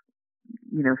other,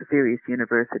 serious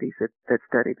universities that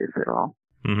study this at all.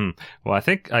 Mm-hmm. Well, I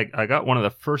think I got one of the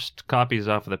first copies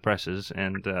off of the presses,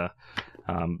 and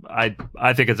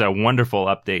I think it's a wonderful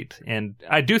update. And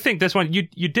I do think this one,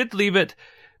 you did leave it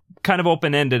kind of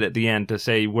open-ended at the end to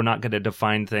say we're not going to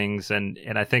define things, and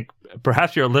I think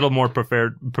perhaps you're a little more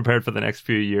prepared for the next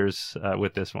few years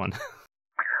with this one.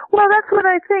 Well, that's what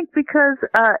I think, because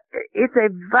it's a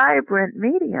vibrant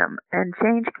medium, and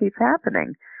change keeps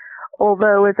happening.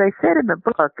 Although, as I said in the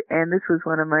book, and this was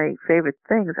one of my favorite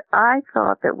things, I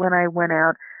thought that when I went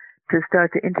out to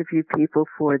start to interview people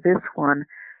for this one,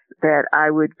 that I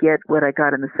would get what I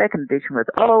got in the second edition with,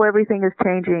 everything is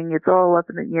changing, it's all up,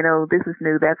 and this is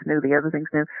new, that's new, the other thing's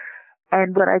new.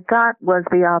 And what I got was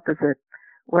the opposite.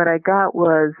 What I got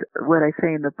was what I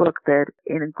say in the book, that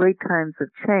in great times of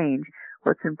change,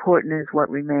 what's important is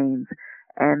what remains.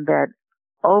 And that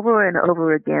over and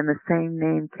over again, the same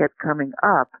name kept coming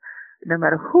up. No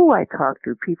matter who I talked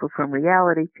to, people from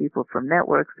reality, people from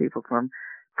networks, people from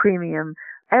premium,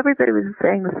 everybody was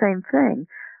saying the same thing.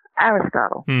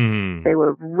 Aristotle. Mm. They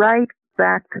were right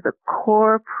back to the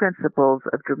core principles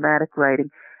of dramatic writing.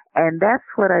 And that's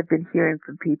what I've been hearing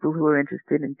from people who are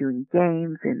interested in doing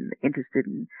games and interested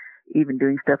in even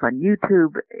doing stuff on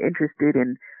YouTube, interested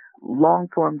in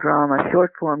long-form drama,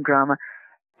 short-form drama.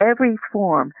 Every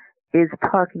form is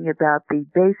talking about the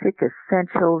basic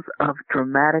essentials of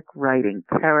dramatic writing: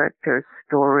 character,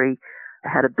 story,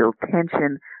 how to build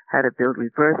tension, how to build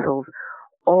reversals,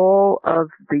 all of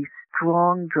the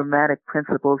strong dramatic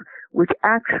principles which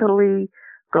actually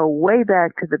go way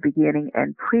back to the beginning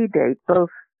and predate both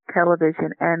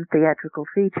television and theatrical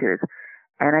features.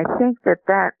 And I think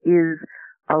that is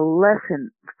a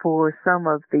lesson for some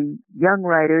of the young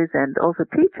writers and also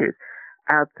teachers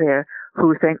out there who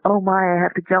are saying, oh my, I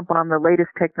have to jump on the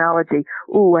latest technology.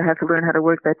 Oh, I have to learn how to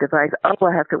work that device. Oh,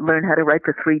 I have to learn how to write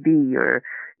for 3D, or,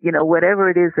 whatever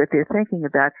it is that they're thinking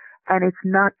about. And it's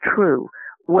not true.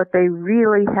 What they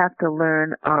really have to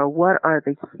learn are what are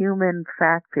the human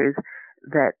factors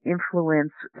that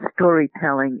influence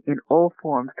storytelling in all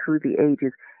forms through the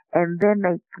ages. And then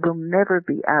they will never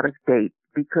be out of date,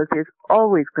 because there's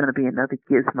always going to be another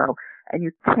gizmo, and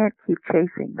you can't keep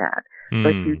chasing that.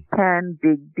 But you can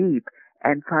dig deep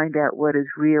and find out what is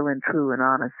real and true and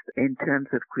honest in terms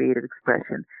of creative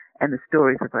expression and the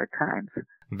stories of our times.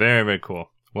 Very, very cool.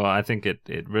 Well, I think it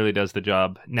really does the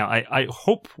job. Now, I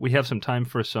hope we have some time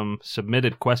for some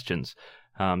submitted questions.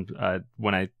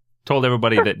 When I told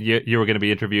everybody that you were going to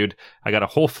be interviewed, I got a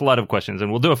whole flood of questions,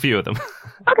 and we'll do a few of them.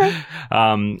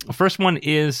 Okay. First one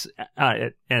is,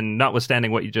 and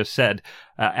notwithstanding what you just said,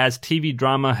 as TV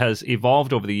drama has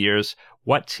evolved over the years,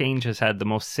 what change has had the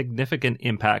most significant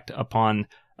impact upon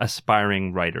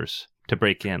aspiring writers to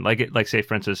break in? Like say,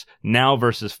 for instance, now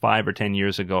versus 5 or 10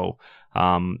 years ago,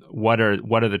 what are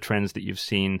the trends that you've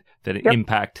seen that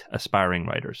impact aspiring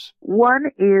writers? One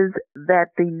is that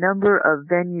the number of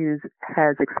venues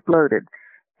has exploded.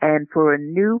 And for a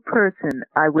new person,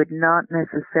 I would not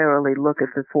necessarily look at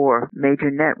the 4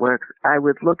 major networks. I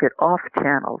would look at off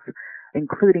channels,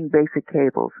 including basic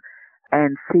cables,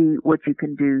 and see what you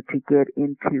can do to get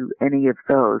into any of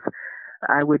those.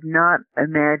 I would not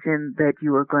imagine that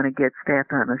you are going to get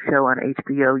staffed on a show on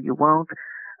HBO. You won't.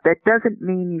 That doesn't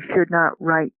mean you should not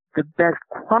write the best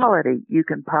quality you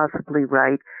can possibly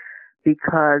write,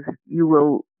 because you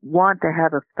will want to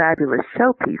have a fabulous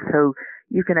showpiece. So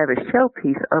you can have a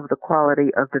showpiece of the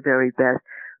quality of the very best.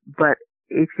 But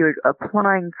if you're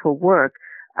applying for work,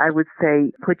 I would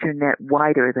say put your net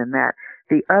wider than that.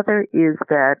 The other is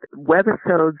that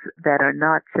webisodes that are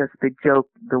not just the joke,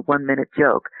 the 1-minute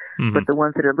joke, but the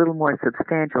ones that are a little more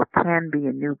substantial can be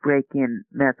a new break-in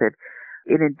method.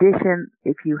 In addition,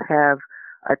 if you have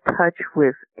a touch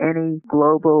with any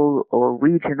global or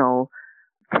regional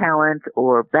talent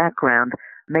or background,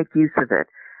 make use of it.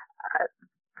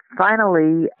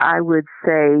 Finally, I would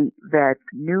say that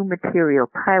new material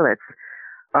pilots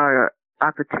are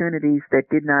opportunities that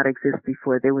did not exist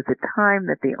before. There was a time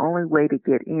that the only way to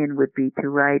get in would be to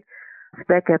write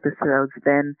spec episodes,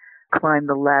 then climb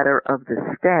the ladder of the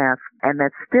staff, and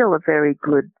that's still a very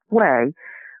good way.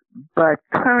 But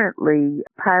currently,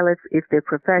 pilots, if they're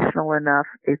professional enough,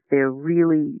 if they're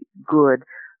really good,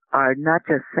 are not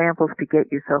just samples to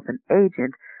get yourself an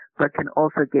agent, but can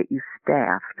also get you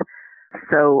staffed.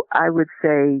 So I would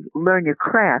say learn your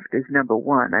craft is number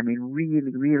one. I mean,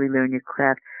 really, really learn your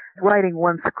craft. Writing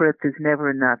one script is never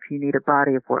enough. You need a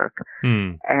body of work.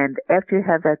 And after you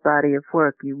have that body of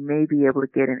work, you may be able to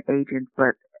get an agent,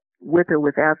 but with or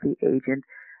without the agent,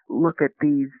 look at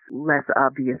these less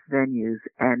obvious venues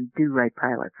and do write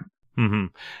pilots.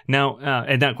 Now,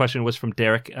 and that question was from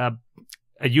Derek.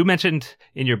 You mentioned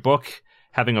in your book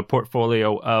having a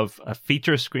portfolio of a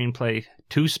feature screenplay,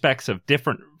 2 specs of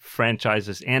different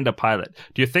franchises, and a pilot.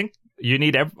 Do you think you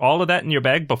need all of that in your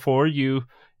bag before you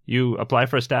apply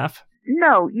for a staff?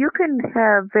 No, you can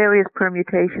have various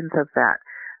permutations of that.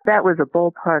 That was a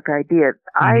ballpark idea.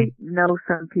 I know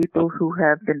some people who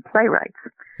have been playwrights.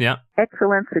 Yeah.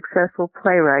 Excellent, successful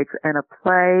playwrights, and a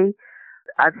play.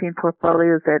 I've seen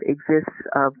portfolios that exist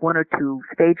of 1 or 2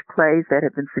 stage plays that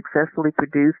have been successfully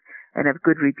produced and have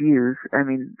good reviews. I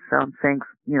mean, some things,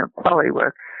 quality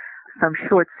work. Some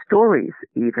short stories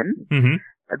even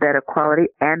that are quality,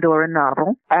 and or a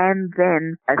novel, and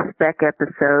then a spec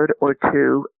episode or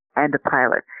 2 and a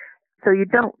pilot. So you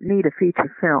don't need a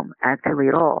feature film actually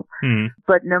at all.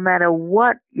 But no matter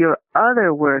what your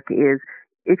other work is,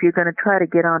 if you're going to try to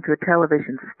get onto a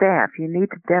television staff, you need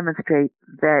to demonstrate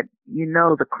that you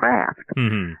know the craft.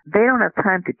 They don't have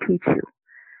time to teach you.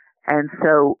 And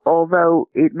so although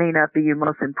it may not be your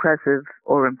most impressive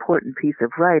or important piece of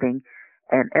writing,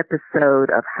 an episode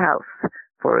of House,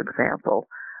 for example,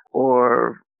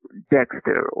 or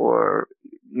Dexter, or,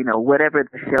 whatever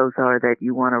the shows are that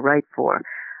you want to write for,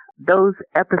 those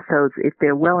episodes, if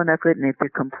they're well enough written, if they're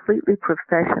completely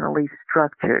professionally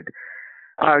structured,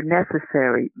 are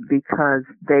necessary because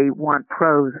they want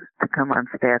pros to come on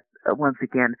staff once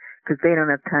again, because they don't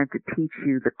have time to teach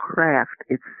you the craft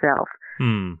itself.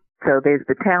 So there's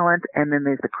the talent and then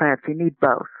there's the craft. You need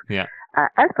both. Yeah.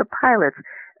 As for pilots,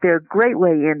 they're a great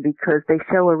way in because they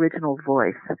show original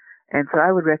voice. And so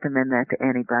I would recommend that to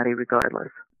anybody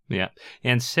regardless. Yeah.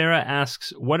 And Sarah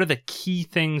asks, what are the key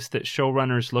things that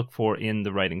showrunners look for in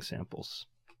the writing samples?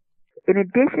 In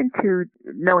addition to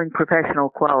knowing professional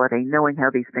quality, knowing how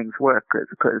these things work,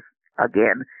 because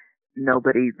again,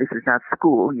 this is not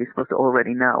school, you're supposed to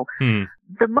already know.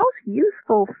 The most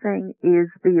useful thing is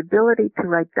the ability to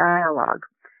write dialogue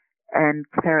and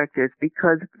characters,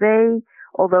 because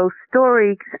although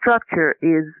story structure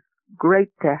is great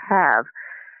to have,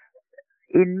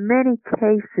 in many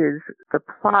cases, the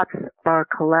plots are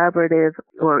collaborative,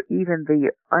 or even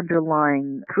the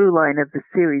underlying through line of the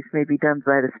series may be done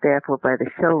by the staff or by the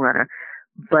showrunner.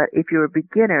 But if you're a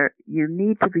beginner, you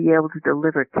need to be able to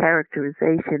deliver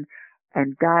characterization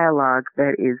and dialogue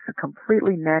that is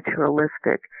completely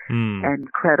naturalistic and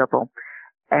credible.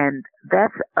 And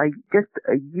that's just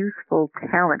a useful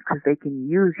talent because they can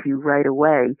use you right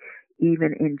away,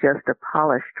 even in just a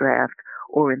polished draft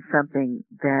or in something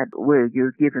where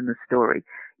you're given the story.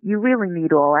 You really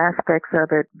need all aspects of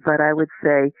it, but I would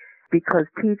say because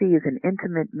TV is an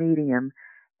intimate medium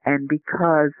and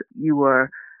because you are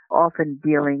often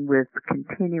dealing with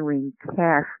continuing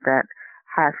cast that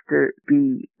has to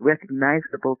be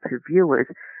recognizable to viewers,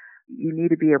 you need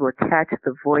to be able to catch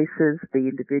the voices, the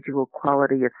individual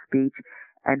quality of speech,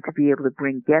 and to be able to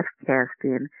bring guest cast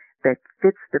in that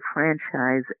fits the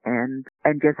franchise and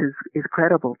just is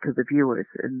credible to the viewers.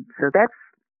 And so that's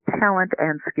talent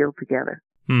and skill together.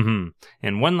 Mm-hmm.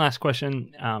 And one last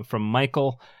question from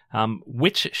Michael.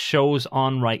 Which shows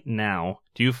on right now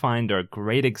do you find are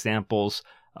great examples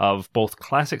of both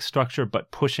classic structure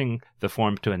but pushing the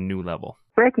form to a new level?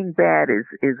 Breaking Bad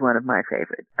is one of my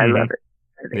favorites. I love it.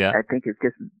 I think it's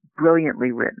just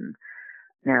brilliantly written.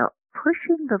 Now,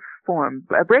 pushing the form,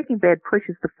 Breaking Bad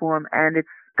pushes the form and it's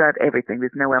got everything.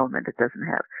 There's no element it doesn't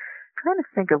have. I'm trying to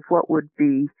think of what would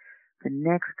be the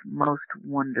next most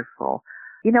wonderful.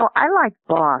 You know, I like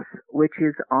Boss, which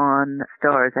is on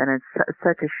Starz, and it's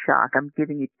such a shock. I'm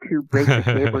giving you two basic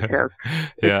cable shows.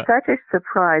 It's such a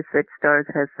surprise that Starz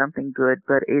has something good,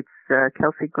 but it's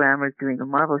Kelsey Grammer's doing a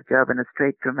marvelous job in a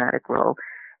straight dramatic role.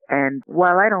 And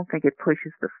while I don't think it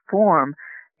pushes the form,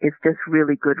 it's just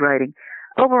really good writing.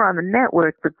 Over on the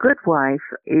network, The Good Wife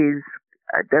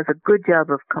does a good job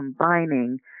of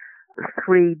combining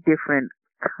three different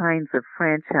kinds of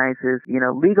franchises, you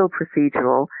know, legal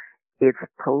procedural, it's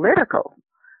political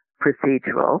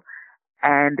procedural,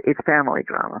 and it's family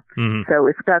drama. Mm-hmm. So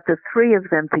it's got the three of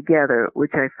them together,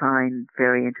 which I find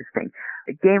very interesting.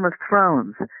 Game of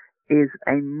Thrones is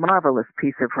a marvelous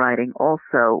piece of writing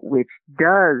also, which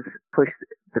does push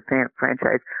the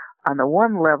franchise. On the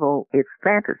one level, it's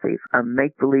fantasy.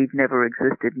 Make-believe never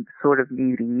existed, sort of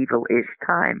medieval-ish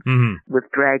time with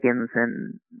dragons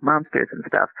and monsters and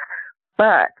stuff.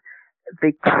 But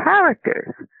the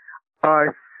characters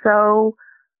are so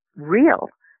real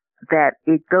that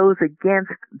it goes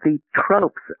against the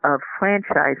tropes of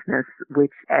franchiseness,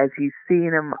 which, as you see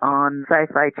them on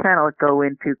Sci-Fi Channel, go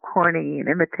into corny and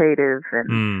imitative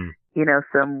and, you know,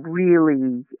 some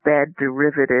really bad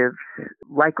derivative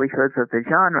likelihoods of the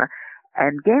genre.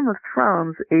 And Game of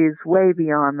Thrones is way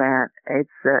beyond that.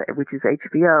 It's, which is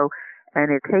HBO,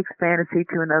 and it takes fantasy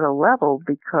to another level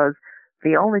because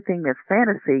the only thing that's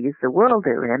fantasy is the world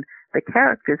they're in. The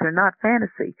characters are not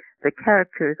fantasy. The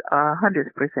characters are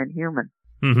 100% human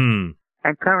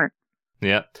and current.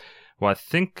 Yeah. Well, I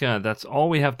think that's all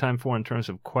we have time for in terms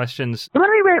of questions. Let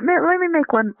me make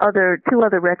two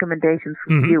other recommendations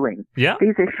for viewing. Yeah.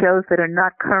 These are shows that are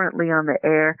not currently on the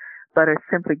air, but are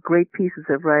simply great pieces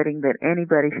of writing that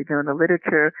anybody should know in the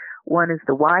literature. One is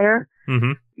The Wire.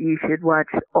 You should watch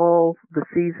all the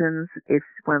seasons. It's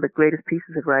one of the greatest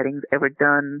pieces of writing ever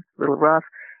done. A little rough.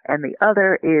 And the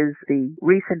other is the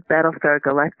recent Battlestar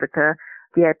Galactica.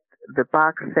 Get the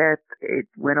box set. It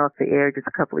went off the air just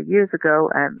a couple of years ago,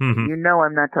 and you know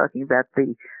I'm not talking about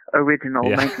the original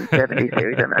 1970s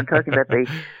series. I'm talking about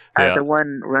the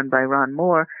one run by Ron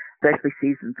Moore, especially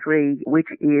season 3, which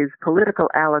is political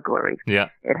allegory. Yeah.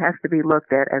 It has to be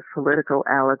looked at as political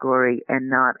allegory and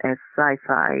not as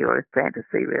sci-fi or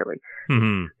fantasy, really.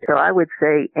 So I would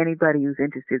say anybody who's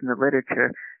interested in the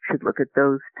literature should look at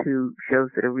those two shows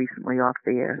that are recently off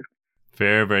the air.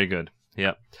 Very, very good.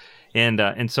 Yeah.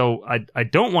 And so I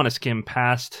don't want to skim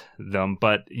past them,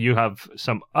 but you have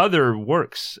some other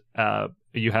works.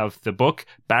 You have the book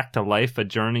Back to Life: A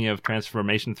Journey of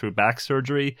Transformation Through Back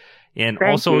Surgery, and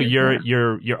also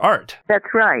your art.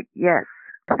 That's right. Yes.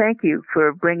 Thank you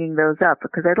for bringing those up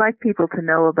because I'd like people to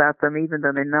know about them even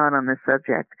though they're not on the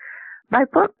subject. My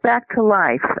book Back to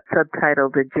Life,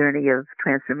 subtitled A Journey of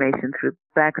Transformation Through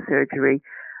Back Surgery,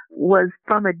 was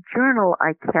from a journal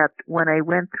I kept when I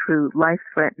went through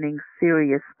life-threatening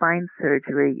serious spine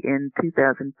surgery in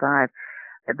 2005.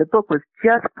 The book was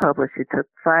just published. It took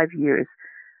 5 years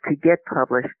to get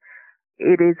published.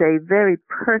 It is a very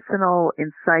personal,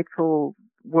 insightful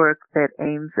work that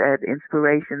aims at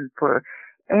inspiration for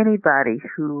anybody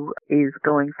who is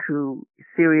going through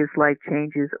serious life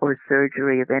changes or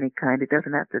surgery of any kind. It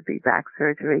doesn't have to be back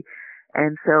surgery.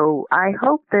 And so I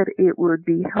hope that it would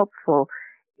be helpful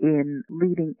in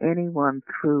leading anyone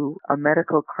through a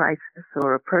medical crisis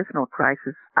or a personal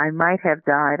crisis. I might have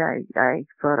died. I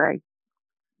thought I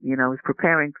was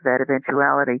preparing for that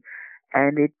eventuality.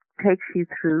 And it takes you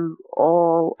through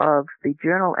all of the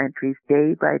journal entries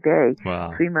day by day,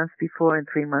 3 months before and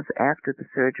 3 months after the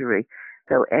surgery.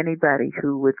 So anybody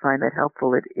who would find that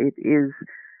helpful,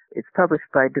 it's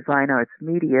published by Divine Arts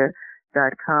Media.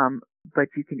 scriptwriter.com, but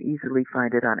you can easily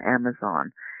find it on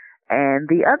Amazon. And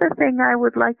the other thing I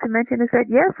would like to mention is that,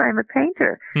 yes, I'm a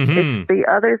painter. It's the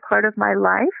other part of my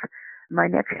life. My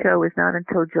next show is not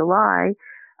until July.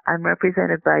 I'm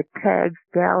represented by Tags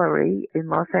Gallery in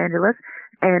Los Angeles.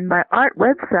 And my art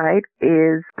website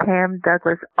is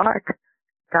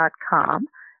pamdouglasart.com,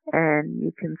 and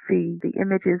you can see the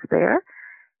images there.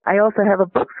 I also have a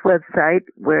books website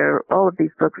where all of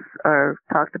these books are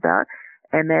talked about,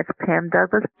 and that's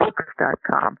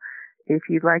pamdouglasbooks.com. If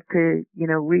you'd like to,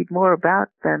 read more about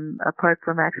them apart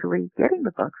from actually getting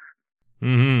the books.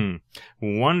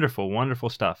 Wonderful, wonderful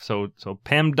stuff. So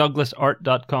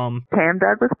pamdouglasart.com.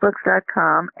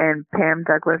 pamdouglasbooks.com and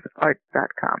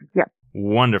pamdouglasart.com. Yep.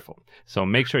 Wonderful. So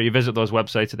make sure you visit those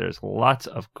websites. There's lots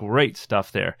of great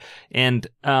stuff there. And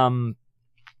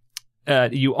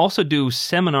you also do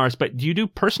seminars, but do you do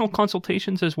personal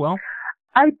consultations as well?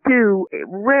 I do,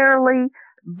 rarely,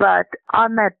 but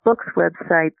on that books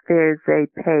website, there's a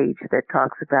page that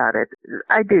talks about it.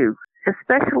 I do,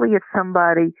 especially if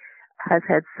somebody has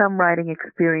had some writing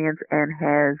experience and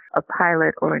has a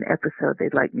pilot or an episode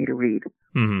they'd like me to read.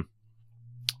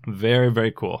 Very,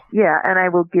 very cool. Yeah, and I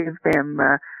will give them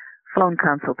phone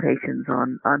consultations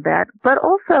on that. But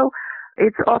also,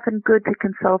 it's often good to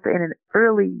consult in an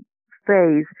early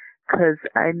phase because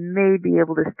I may be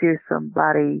able to steer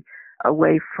somebody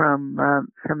away from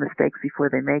some mistakes before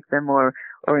they make them or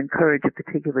encourage a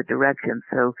particular direction.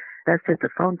 So that's just a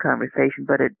phone conversation,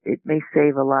 but it may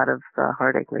save a lot of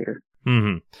heartache later.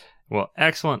 Well,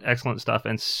 excellent stuff.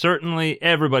 And certainly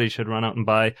everybody should run out and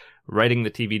buy Writing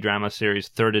the TV Drama Series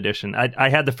 3rd edition. I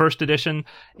had the 1st edition,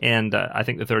 and I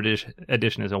think the 3rd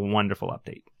edition is a wonderful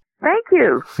update. Thank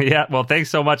you. Yeah, well, thanks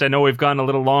so much. I know we've gone a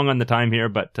little long on the time here,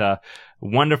 but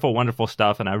wonderful, wonderful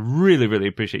stuff. And I really, really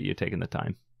appreciate you taking the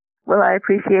time. Well, I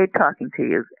appreciate talking to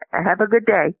you. Have a good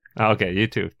day. Okay, you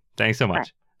too. Thanks so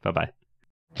much. Bye-bye.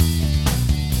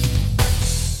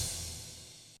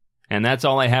 And that's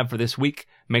all I have for this week.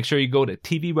 Make sure you go to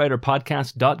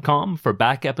tvwriterpodcast.com for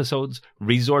back episodes,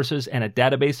 resources, and a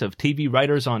database of TV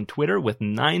writers on Twitter with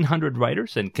 900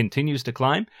 writers and continues to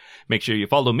climb. Make sure you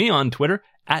follow me on Twitter.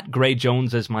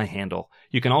 @GrayJones is my handle.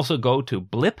 You can also go to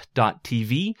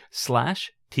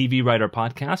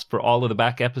blip.tv/TVWriterPodcast for all of the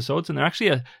back episodes, and they're actually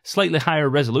a slightly higher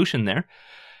resolution there.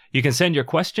 You can send your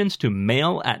questions to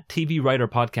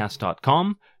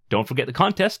mail@tvwriterpodcast.com. Don't forget the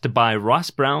contest to buy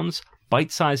Ross Brown's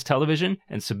Bite-Sized Television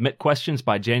and submit questions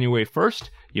by January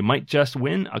 1st. You might just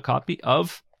win a copy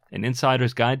of An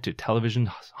Insider's Guide to Television's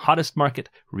Hottest Market,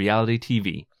 Reality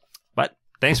TV. But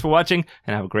thanks for watching,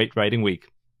 and have a great writing week.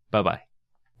 Bye-bye.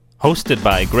 Hosted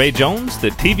by Gray Jones,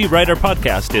 the TV Writer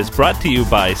Podcast is brought to you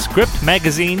by Script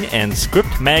Magazine and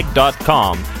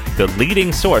ScriptMag.com, the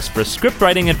leading source for script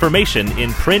writing information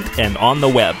in print and on the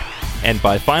web. And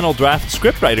by Final Draft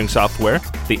script writing software,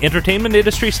 the entertainment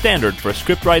industry standard for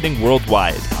script writing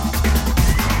worldwide.